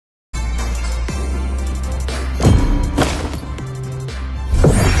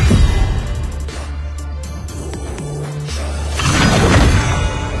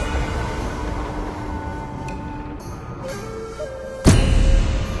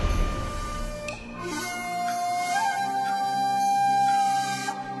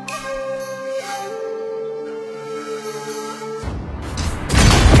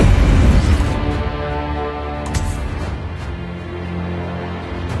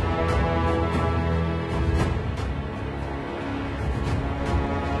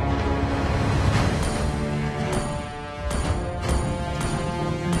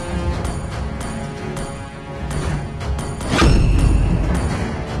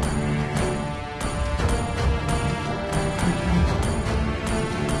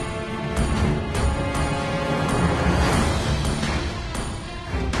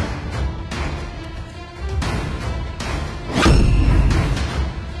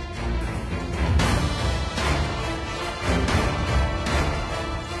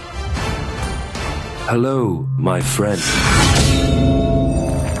Hello, my friend.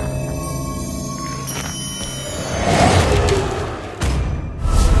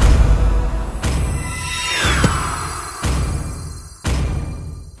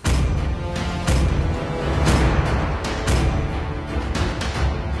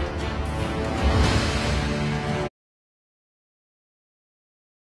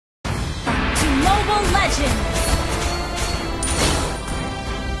 Legends!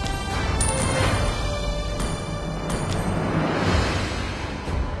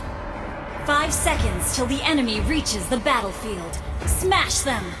 5 seconds till the enemy reaches the battlefield. Smash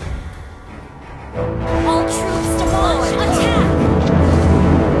them! All troops demolish! Attack!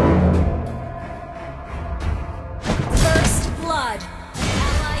 First blood!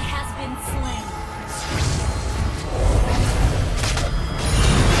 Ally has been slain.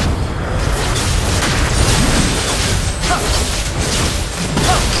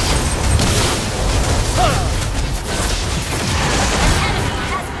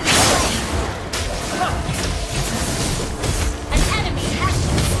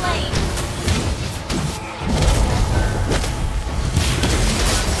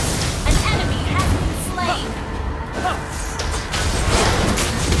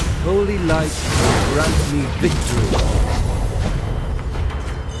 Holy light will grant me victory.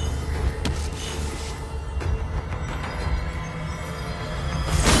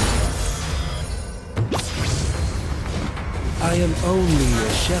 I am only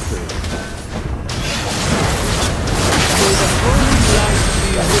a shepherd. May the holy light be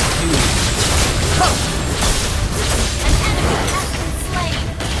with you. An enemy has been slain.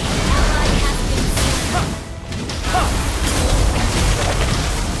 Ally has been slain.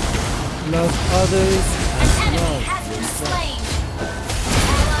 Love others An as enemy love has been yourself. slain.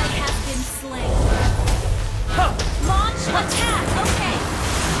 Ally has been slain. Launch attack! Okay.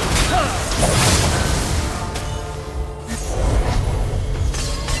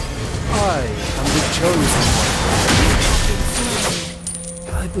 I am the chosen Slain.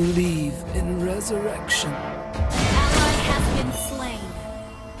 one. I believe in resurrection. Ally has been slain.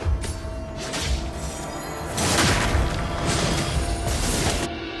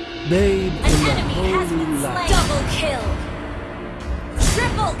 Babe An in the enemy has holy been light. slain. Double kill.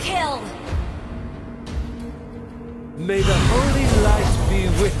 Triple kill. May the holy light be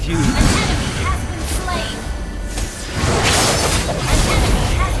with you. An enemy has been slain. An enemy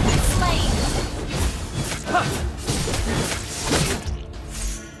has been slain.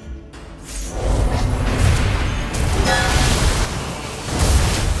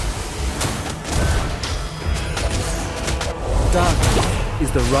 Darkness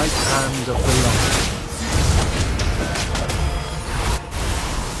is the right hand of the light.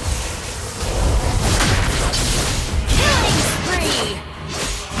 Killing spree.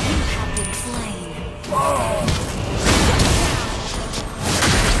 You have been slain.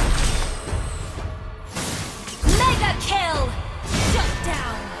 Mega kill. Shut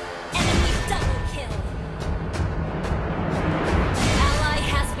down. Enemy double kill. Ally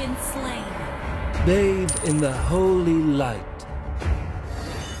has been slain. Bathe in the holy light.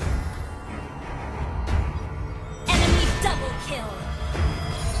 Enemy double kill.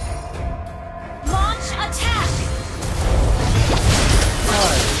 Launch attack.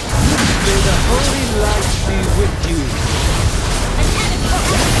 May the holy light be with you. An enemy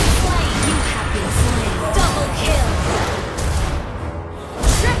has been slain. You have been slain. Double kill.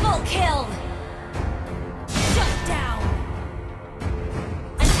 Triple kill. Shut down.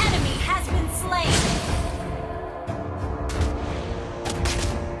 An enemy has been slain.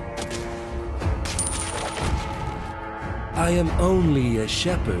 I am only a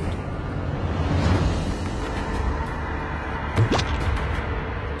shepherd.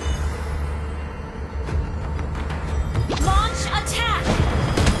 Launch attack.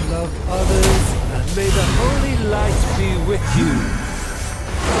 Love others, and may the holy light be with you.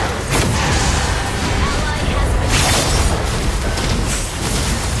 Ally has been slain.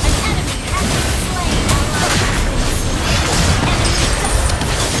 An enemy has been slain.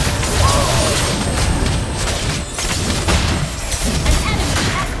 Ally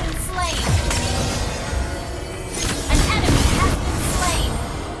has been slain. An enemy has been slain.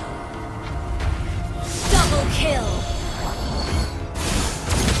 Double kill.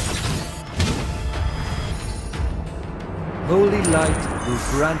 Holy light will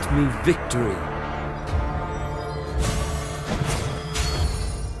grant me victory.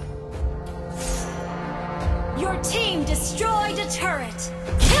 Your team destroyed a turret.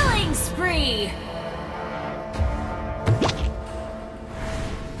 Killing spree.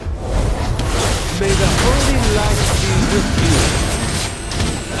 May the holy light be with you.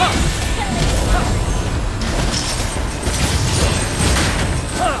 Killing spree.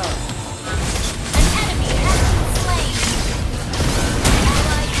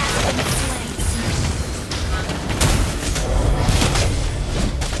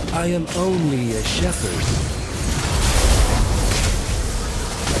 I am only a shepherd.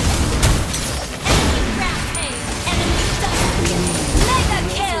 Mega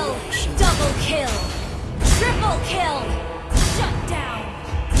kill! Double kill! Triple kill! Shut down!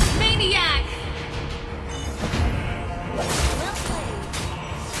 Maniac! Well played.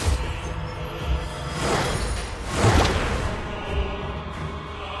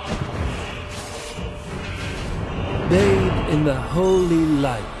 Bathe in the holy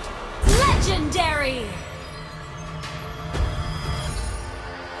light. Legendary!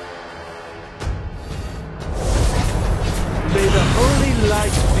 May the holy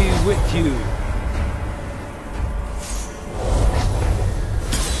light be with you.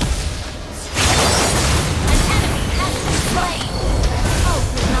 An enemy has been slain! Ult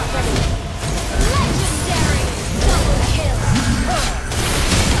is not ready. Legendary! Double kill!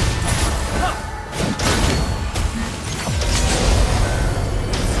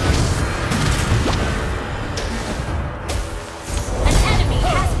 An enemy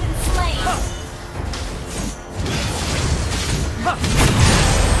has been slain!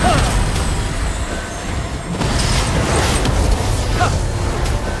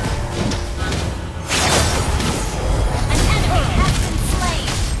 An enemy has been slain!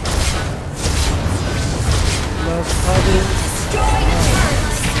 Love others. Destroyed a turret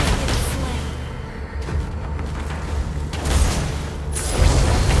has been slain!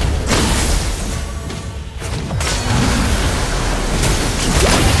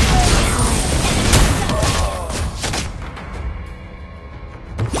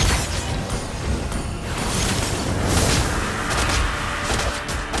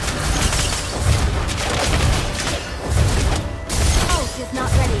 Ult is not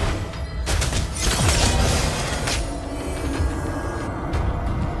ready.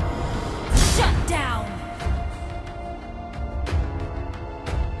 Shut down.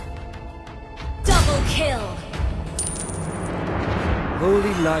 Double kill.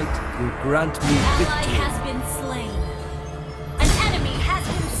 Holy light will grant me Ally victory. has been slain. An enemy has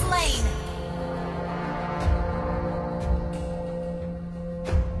been slain.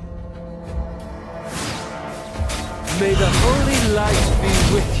 May the holy light be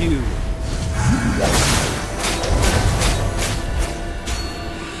with you.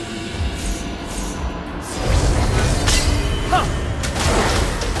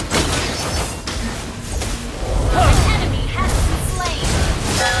 An enemy has been slain.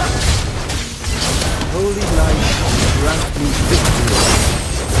 Holy light will grant me victory.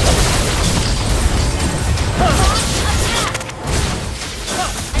 Launch attack.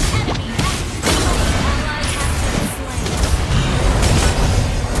 An enemy has been slain. Ally has been slain.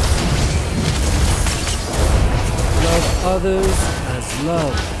 Love others as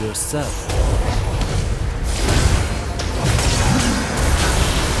love yourself.